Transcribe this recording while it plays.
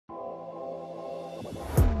So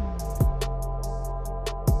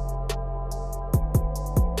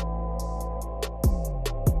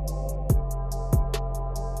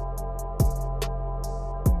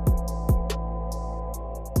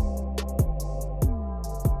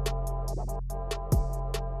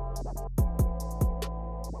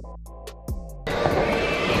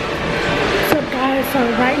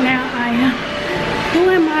right now I am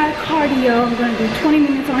doing my cardio. I'm going to do 20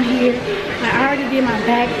 minutes on here. I already did my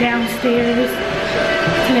back downstairs.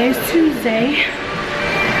 Today's Tuesday.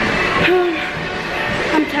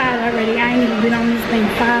 I'm tired already. I ain't even been on this thing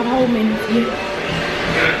 5 whole minutes yet.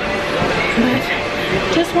 But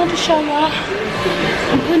just want to show y'all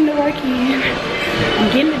I'm putting the work in. I'm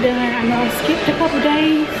getting it done. I know I skipped a couple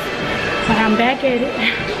days, but I'm back at it.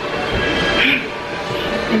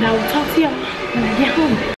 And I will talk to y'all when I get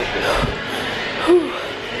home.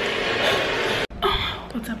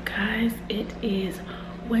 What's up, guys? It is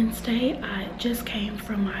Wednesday. I just came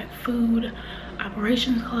from my food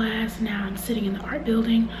operations class. Now I'm sitting in the art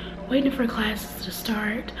building waiting for classes to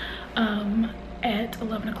start at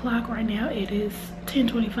 11 o'clock. Right now it is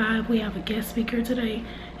 10:25. We have a guest speaker today.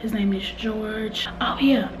 His name is George. Oh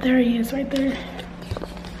yeah, there he is right there.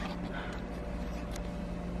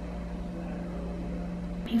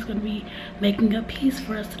 He's gonna be making a piece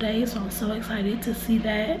for us today, so I'm so excited to see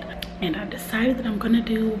that. And I decided that I'm gonna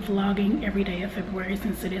do vlogging every day of February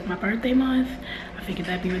since it is my birthday month. I figured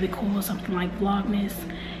that'd be really cool, something like Vlogmas.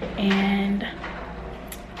 And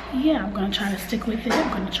yeah, I'm gonna try to stick with it. I'm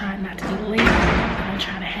gonna try not to be late. I'm gonna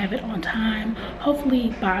try to have it on time,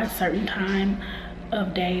 hopefully by a certain time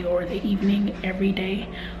of day or the evening every day.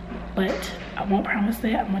 But I won't promise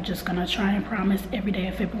that. I'm just gonna try and promise every day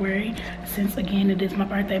of February, since again it is my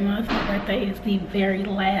birthday month. My birthday is the very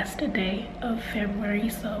last day of February,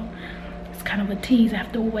 so it's kind of a tease. I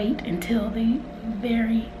have to wait until the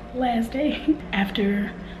very last day.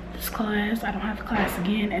 After this class, I don't have class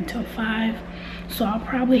again until 5, so I'll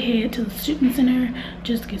probably head to the student center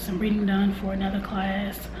just to get some reading done for another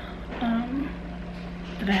class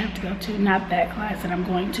that I have to go to. Not that class that I'm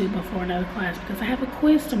going to, but for another class, because I have a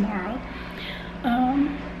quiz tomorrow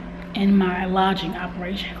in my lodging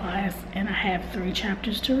operation class, and I have 3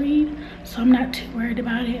 chapters to read, so I'm not too worried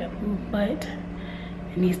about it, but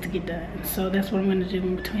it needs to get done. So that's what I'm going to do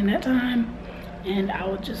in between that time, and I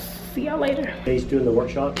will just see y'all later. He's doing the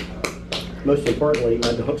workshop. Most importantly,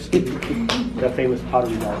 my dog's the famous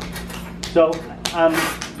pottery dog. So I'm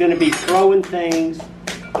going to be throwing things,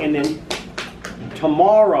 and then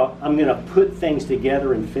tomorrow I'm going to put things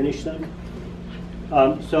together and finish them.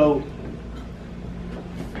 So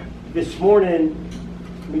this morning,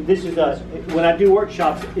 this is when I do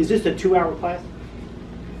workshops, is this a 2-hour class?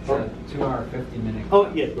 It's a 2-hour, 50-minute. Oh,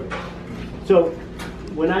 yeah, great. So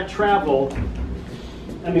when I travel,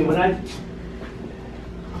 when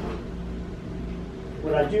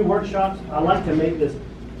I do workshops, I like to make this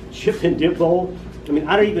chip and dip bowl.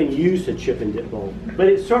 I don't even use the chip and dip bowl, but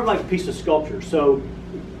it's sort of like a piece of sculpture. So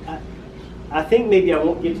I think maybe I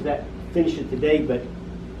won't get to that, finish it today, but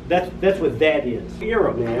that's what that is.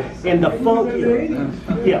 Era, man, and the funk era.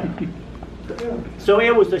 Yeah. So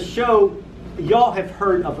it was a show. Y'all have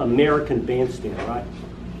heard of American Bandstand, right?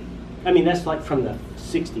 That's like from the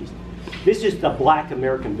 60s. This is the Black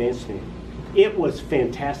American Bandstand. It was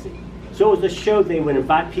fantastic. So it was a show. They would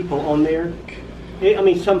invite people on there.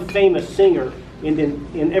 Some famous singer. And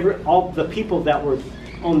then all the people that were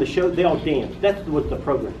on the show, they all danced. That was the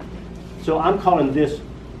program. So I'm calling this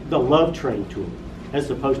the Love Train Tour, as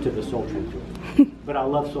opposed to the Soul Train Tour. But I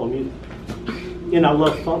love soul music, and I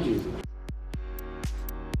love funk music.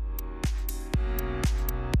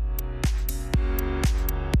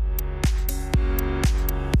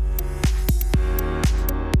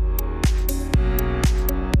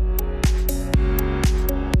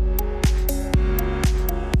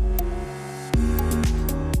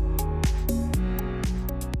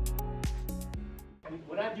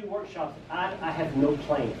 Workshops, I have no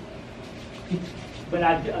plan, but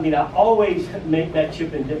I always make that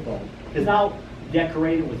chip and dip bowl, because I'll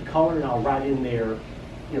decorate it with color and I'll write in there,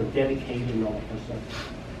 dedicated and all that kind of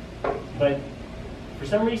stuff. But for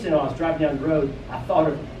some reason, when I was driving down the road, I thought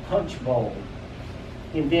of a punch bowl,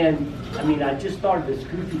 and then I just thought of this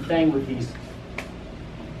goofy thing with these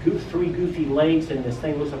 3 goofy legs, and this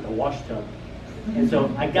thing looks like a wash tub, and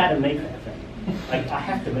so I got to make that thing. I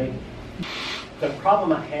have to make it. The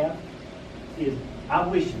problem I have is I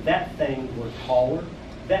wish that thing were taller.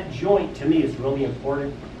 That joint to me is really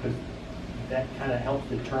important, because that kind of helps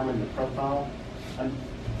determine the profile. I'm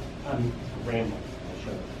rambling. I'll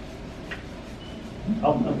show you.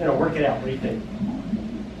 I'm going to work it out. What do you think?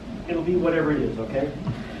 It'll be whatever it is, okay?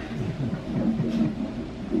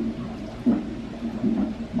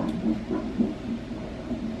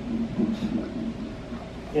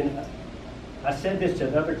 this to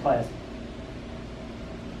another class.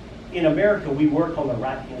 In America, we work on the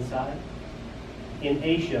right-hand side. In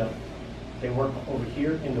Asia, they work over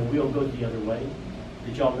here, and the wheel goes the other way.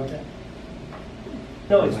 Did y'all know that?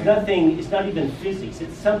 No, it's nothing, it's not even physics.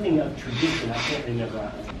 It's something of tradition. I can't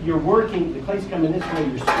remember. You're working, the clay's coming this way,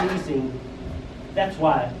 you're squeezing. That's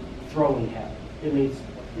why throwing happens. It means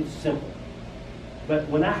it's simple. But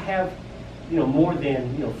when I have, more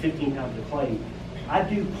than, 15 pounds of clay, I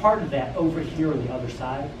do part of that over here on the other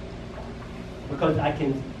side because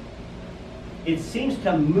it seems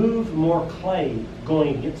to move more clay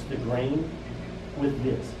going against the grain with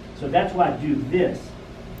this. So that's why I do this.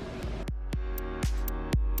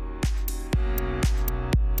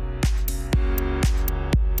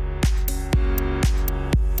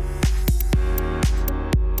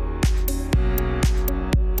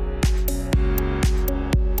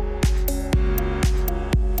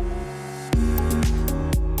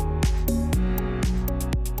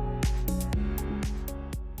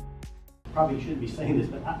 Probably shouldn't be saying this,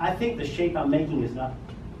 but I think the shape I'm making is not,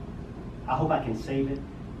 I hope I can save it.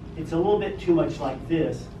 It's a little bit too much like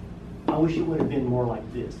this. I wish it would have been more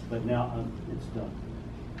like this, but now it's done.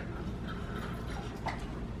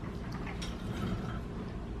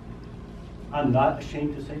 I'm not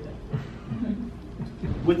ashamed to say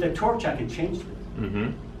that. With the torch, I could change this.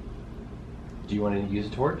 Mm-hmm. Do you want to use a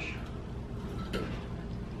torch?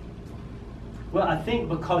 Well, I think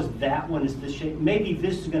because that one is this shape, maybe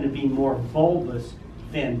this is going to be more bulbous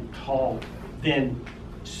than tall, than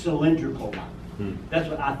cylindrical. That's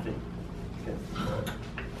what I think. Okay.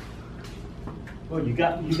 Well, you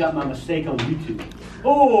got my mistake on YouTube.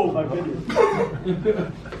 Oh my goodness.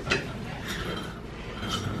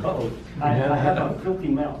 Uh-oh, I have a filthy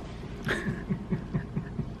mouth.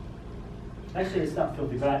 Actually, it's not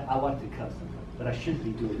filthy, but I like to cuss, but I shouldn't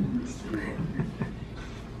be doing it.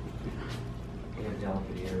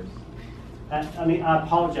 Delicate ears. I mean, I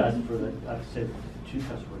apologize for that. I've said 2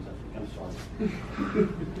 cuss words, I think. I'm sorry.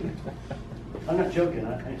 I'm not joking.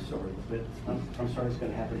 I'm sorry, but I'm sorry it's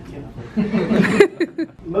going to happen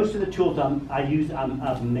again. Most of the tools I use,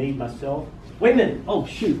 I've made myself. Wait a minute. Oh,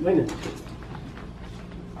 shoot. Wait a minute.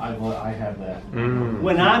 I have that.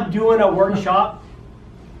 When I'm doing a workshop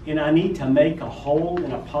and I need to make a hole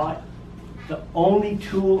in a pot, the only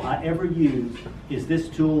tool I ever use is this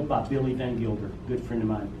tool by Billy Van Gilder, a good friend of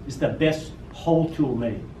mine. It's the best hole tool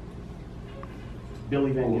made.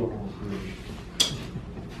 Billy Van Gilder.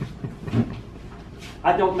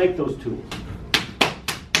 I don't make those tools.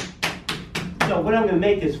 So what I'm going to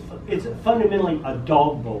make is, it's fundamentally a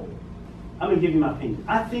dog bowl. I'm going to give you my opinion.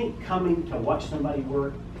 I think coming to watch somebody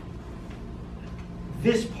work,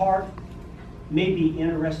 this part may be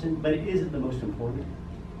interesting, but it isn't the most important.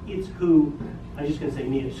 It's who, I'm just going to say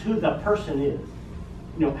me, it's who the person is.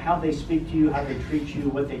 How they speak to you, how they treat you,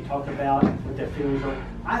 what they talk about, what their feelings are.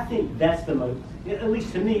 I think that's the most, at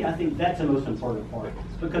least to me, I think that's the most important part.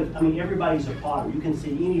 Because, everybody's a potter. You can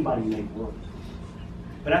see anybody make work.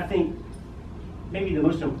 But I think maybe the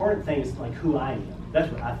most important thing is like who I am.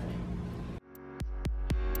 That's what I think.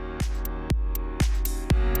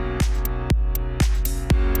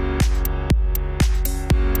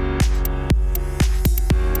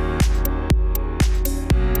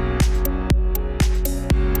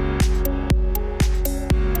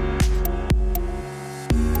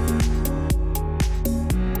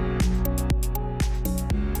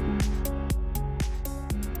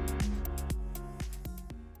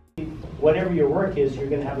 Whatever your work is, you're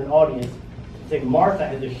going to have an audience. Say Martha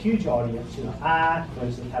has a huge audience. I, for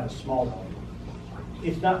instance, have a small audience.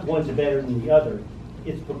 It's not one's better than the other.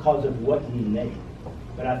 It's because of what you make.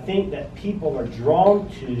 But I think that people are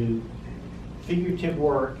drawn to figurative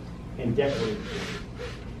work and decorative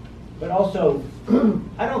work. But also,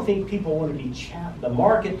 I don't think people want to be the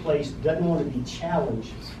marketplace doesn't want to be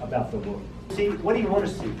challenged about the work. See, what do you want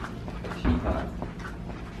to see? Teapot.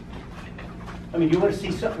 You want to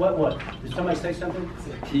see what? Did somebody say something? It's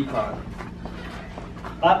a teapot.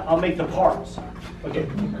 I'll make the parts. Okay.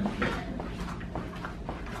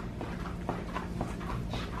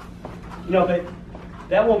 But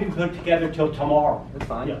that won't be put together till tomorrow. That's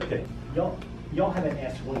fine. Yeah, okay. Y'all haven't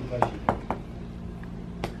asked one question.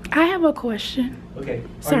 I have a question. Okay.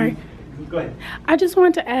 Sorry. Go ahead. I just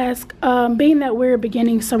wanted to ask, being that we're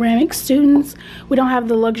beginning ceramic students, we don't have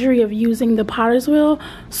the luxury of using the potter's wheel.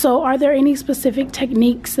 So are there any specific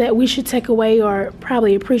techniques that we should take away or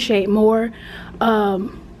probably appreciate more,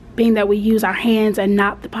 being that we use our hands and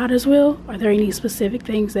not the potter's wheel? Are there any specific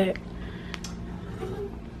things that...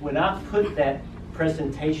 When I put that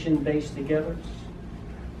presentation base together,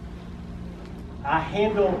 I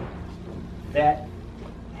handle that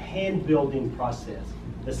hand building process,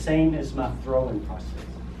 the same as my throwing process.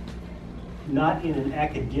 Not in an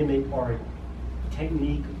academic or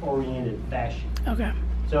technique-oriented fashion. Okay.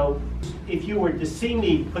 So if you were to see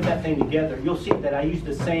me put that thing together, you'll see that I use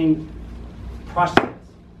the same process.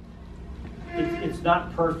 It's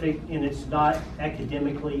not perfect and it's not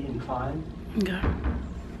academically inclined. Okay.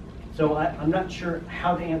 So I'm not sure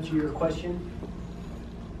how to answer your question.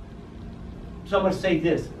 So I'm going to say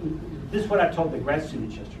this. This is what I told the grad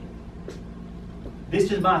students yesterday.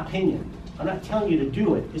 This is my opinion. I'm not telling you to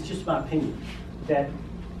do it. It's just my opinion. That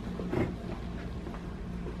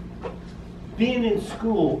being in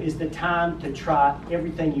school is the time to try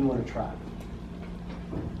everything you want to try.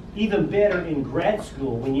 Even better in grad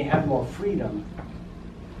school, when you have more freedom,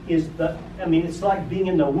 is it's like being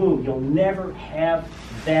in the womb. You'll never have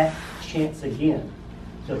that chance again.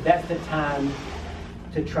 So that's the time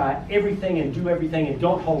to try everything and do everything and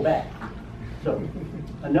don't hold back. So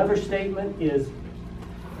another statement is,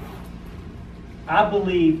 I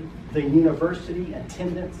believe the university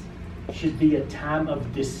attendance should be a time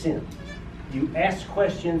of dissent. You ask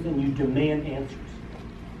questions and you demand answers.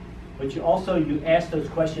 But you ask those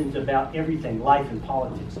questions about everything, life and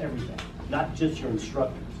politics, everything, not just your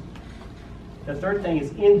instructors. The third thing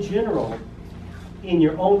is, in general, in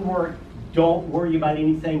your own work, don't worry about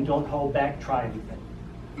anything, don't hold back, try everything.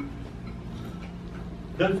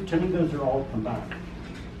 To me, those are all combined.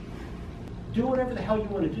 Do whatever the hell you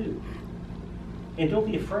want to do. And don't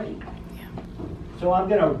be afraid. Yeah. So I'm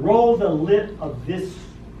going to roll the lid of this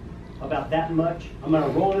about that much. I'm going to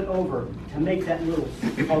roll it over to make that little,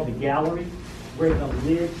 called the gallery, where the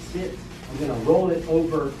lid sits. I'm going to roll it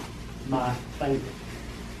over my finger.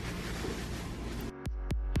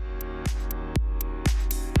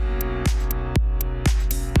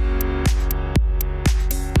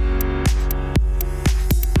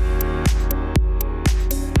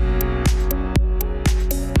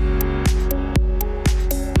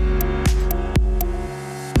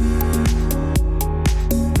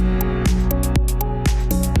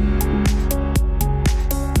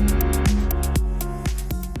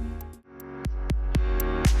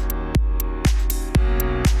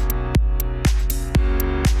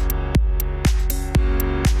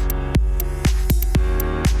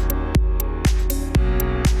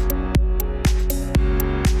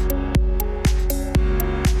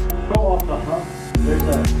 There's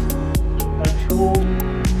a tool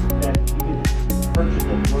that you can purchase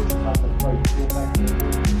at the workshop that's very tool factory.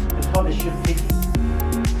 It's called a shift picky.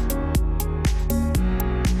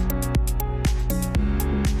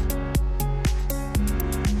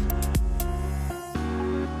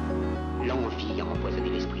 L'envie a empoisonné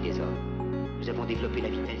l'esprit des hommes. Nous avons développé la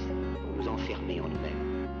vitesse pour nous enfermer en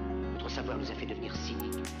nous-mêmes. Notre savoir nous a fait devenir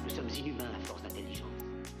cyniques. Nous sommes inhumains à force d'intelligence.